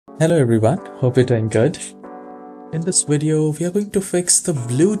Hello everyone, hope you're doing good. In this video, we are going to fix the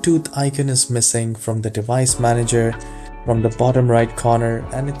Bluetooth icon is missing from the device manager from the bottom right corner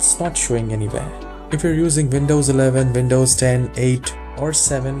and it's not showing anywhere. If you're using Windows 11, Windows 10, 8 or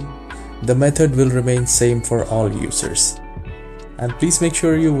 7, the method will remain same for all users. And please make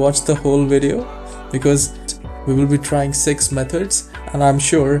sure you watch the whole video because we will be trying 6 methods and I'm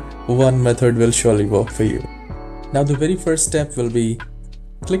sure one method will surely work for you. Now the very first step will be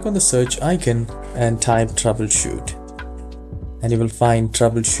click on the search icon and type troubleshoot and you will find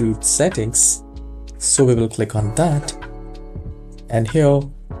troubleshoot settings. So we will click on that and here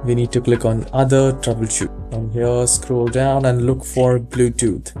we need to click on other troubleshoot. From here scroll down and look for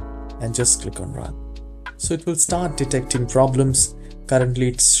Bluetooth and just click on run. So it will start detecting problems. Currently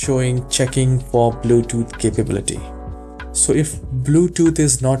it's showing checking for Bluetooth capability. So if Bluetooth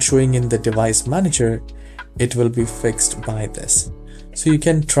is not showing in the device manager, it will be fixed by this. So you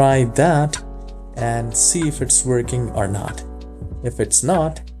can try that and see if it's working or not. If it's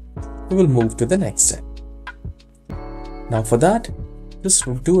not, we will move to the next step. Now for that, just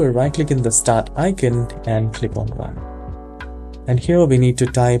do a right click in the start icon and click on run. And here we need to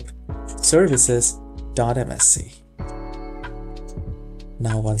type services.msc.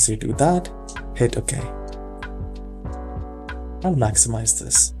 Now once you do that, hit OK. I'll maximize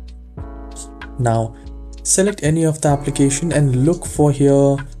this. Now select any of the application and look for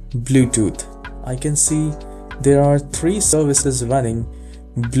here Bluetooth. I can see there are 3 services running: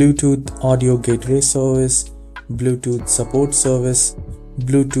 Bluetooth audio gateway service, Bluetooth support service,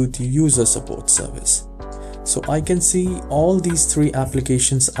 Bluetooth user support service. So I can see all these 3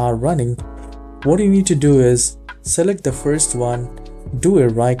 applications are running. What you need to do is select the first one, do a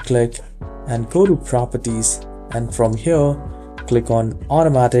right click and go to properties, and from here click on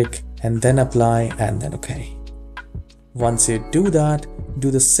automatic and then apply and then OK. Once you do that,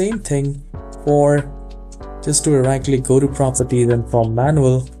 do the same thing for just do a right click, go to properties and from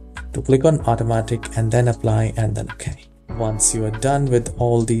manual to click on automatic and then apply and then OK. Once you are done with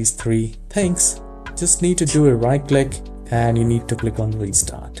all these 3 things, just need to do a right click and you need to click on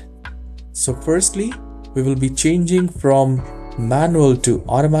restart. So firstly, we will be changing from manual to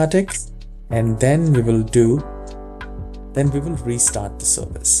automatic and then we will restart the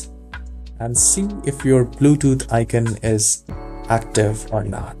service and see if your Bluetooth icon is active or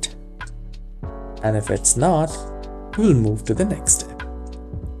not. And if it's not, we'll move to the next step.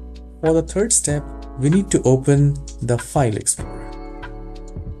 For the third step, we need to open the File Explorer.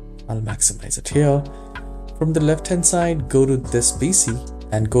 I'll maximize it here. From the left hand side, go to this PC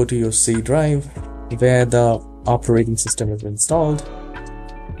and go to your C drive where the operating system is installed.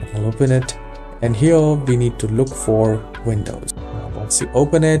 I'll open it and here we need to look for Windows. Now, once you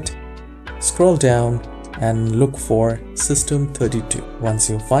open it, scroll down and look for System32. Once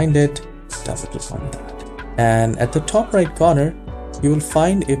you find it, double click on that. And at the top right corner, you will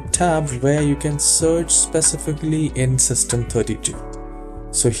find a tab where you can search specifically in System32.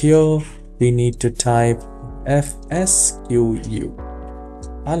 So here we need to type FSQU.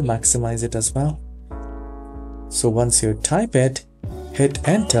 I'll maximize it as well. So once you type it, hit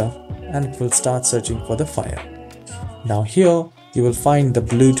enter and it will start searching for the file. Now here you will find the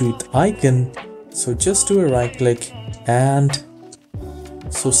Bluetooth icon. So just do a right click and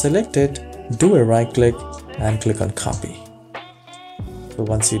so select it, do a right click and click on copy. So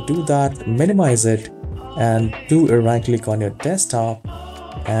once you do that, minimize it and do a right click on your desktop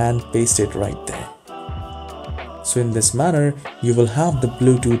and paste it right there. So in this manner, you will have the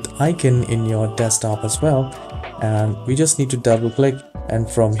Bluetooth icon in your desktop as well. And we just need to double click and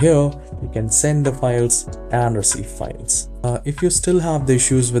from here you can send the files and receive files. If you still have the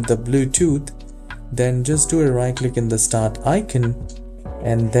issues with the Bluetooth, then just do a right click in the start icon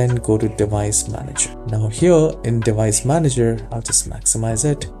and then go to device manager. Now here in device manager, I'll just maximize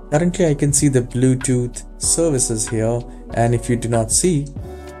it. Currently I can see the Bluetooth services here, and if you do not see,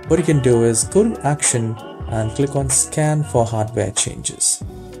 what you can do is go to action and click on scan for hardware changes.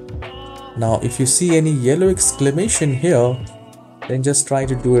 Now if you see any yellow exclamation here, then just try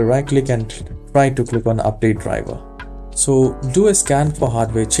to do a right click and try to click on update driver. So do a scan for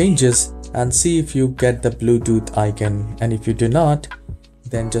hardware changes and see if you get the Bluetooth icon, and if you do not,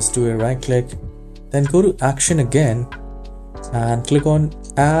 then just do a right click, then go to action again and click on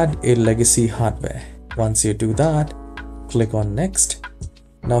add a legacy hardware. Once you do that, click on next.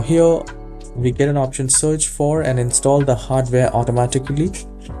 Now here we get an option search for and install the hardware automatically,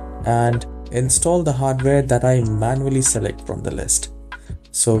 and install the hardware that I manually select from the list.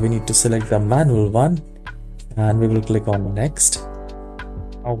 So we need to select the manual one and we will click on next.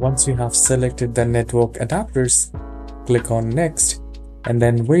 Now once you have selected the network adapters, click on next and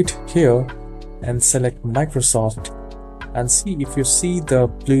then wait here and select Microsoft and see if you see the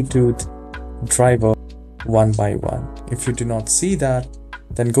Bluetooth driver one by one. If you do not see that,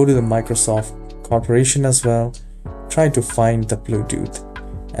 then go to the Microsoft Corporation as well, try to find the Bluetooth,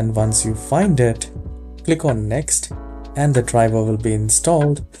 and once you find it, click on next and the driver will be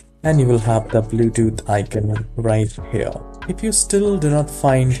installed and you will have the Bluetooth icon right here. If you still do not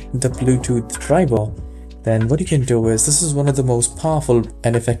find the Bluetooth driver, then what you can do is, this is one of the most powerful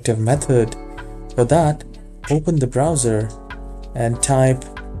and effective method. For that, open the browser and type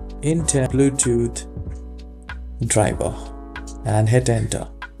Intel Bluetooth driver and hit enter.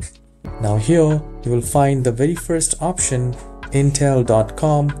 Now here you will find the very first option,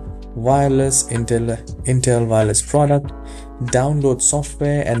 intel.com wireless Intel wireless product, download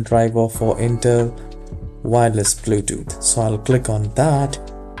software and driver for Intel wireless Bluetooth. So I'll click on that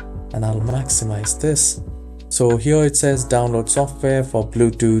and I'll maximize this. So here it says download software for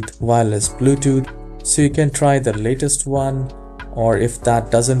Bluetooth wireless Bluetooth. So you can try the latest one, or if that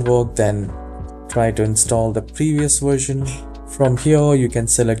doesn't work, then try to install the previous version. From here you can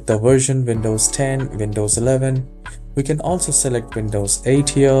select the version, Windows 10, Windows 11. We can also select Windows 8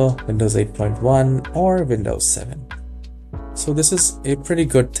 here, Windows 8.1 or Windows 7. So this is a pretty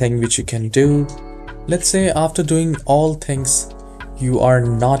good thing which you can do. Let's say after doing all things, you are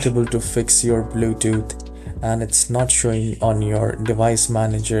not able to fix your Bluetooth and it's not showing on your device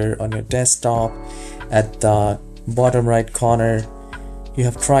manager on your desktop at the bottom right corner. You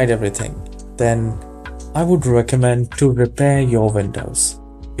have tried everything. Then I would recommend to repair your Windows.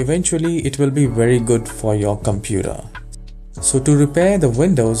 Eventually it will be very good for your computer. So to repair the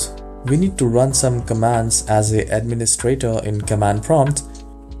Windows, we need to run some commands as an administrator in command prompt,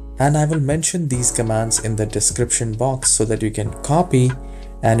 and I will mention these commands in the description box so that you can copy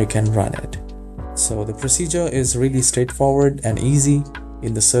and you can run it. So the procedure is really straightforward and easy.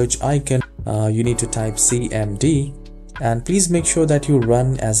 In the search icon, you need to type CMD, and please make sure that you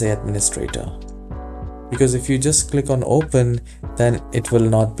run as an administrator, because if you just click on open, then it will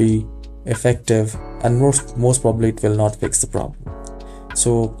not be effective and most probably it will not fix the problem.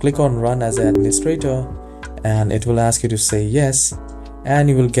 So click on run as an administrator and it will ask you to say yes, and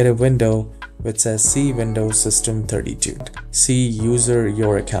you will get a window which says C Windows System 32, C user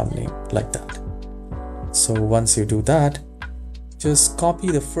your account name, like that. So once you do that, just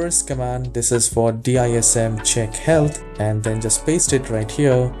copy the first command. This is for DISM CheckHealth, and then just paste it right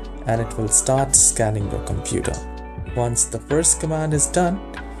here and it will start scanning your computer. Once the first command is done,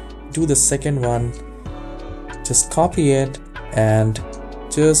 do the second one. Just copy it and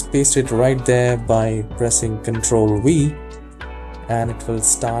just paste it right there by pressing Ctrl V, and it will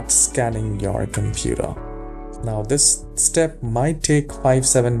start scanning your computer. Now this step might take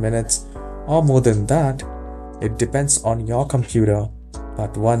 5-7 minutes or more than that. It depends on your computer,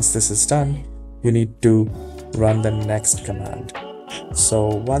 but once this is done, you need to run the next command. So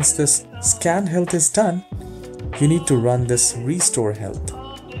once this ScanHealth is done, you need to run this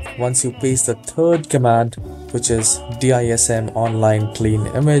RestoreHealth. Once you paste the third command, which is DISM online clean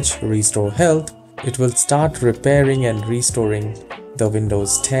image RestoreHealth, it will start repairing and restoring the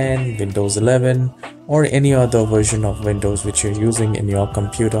Windows 10, Windows 11 or any other version of Windows which you're using in your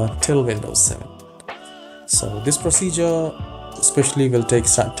computer till Windows 7. So this procedure especially will take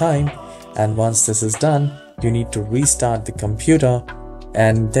some time, and once this is done, you need to restart the computer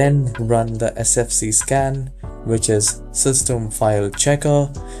and then run the SFC scan, which is system file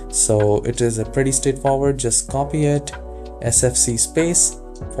checker. So it is a pretty straightforward. Just copy it, SFC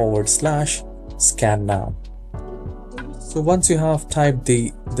 / scan now. So once you have typed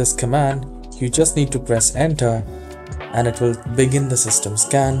this command, you just need to press enter and it will begin the system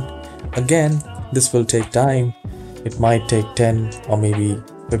scan. Again, this will take time. It might take 10 or maybe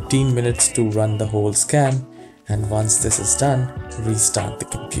 15 minutes to run the whole scan, and once this is done, restart the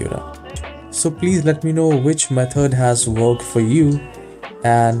computer. So please let me know which method has worked for you,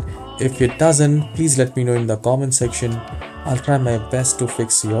 and if it doesn't, please let me know in the comment section. I'll try my best to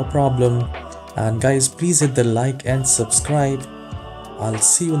fix your problem. And guys, please hit the like and subscribe. I'll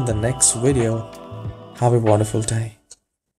see you in the next video. Have a wonderful day.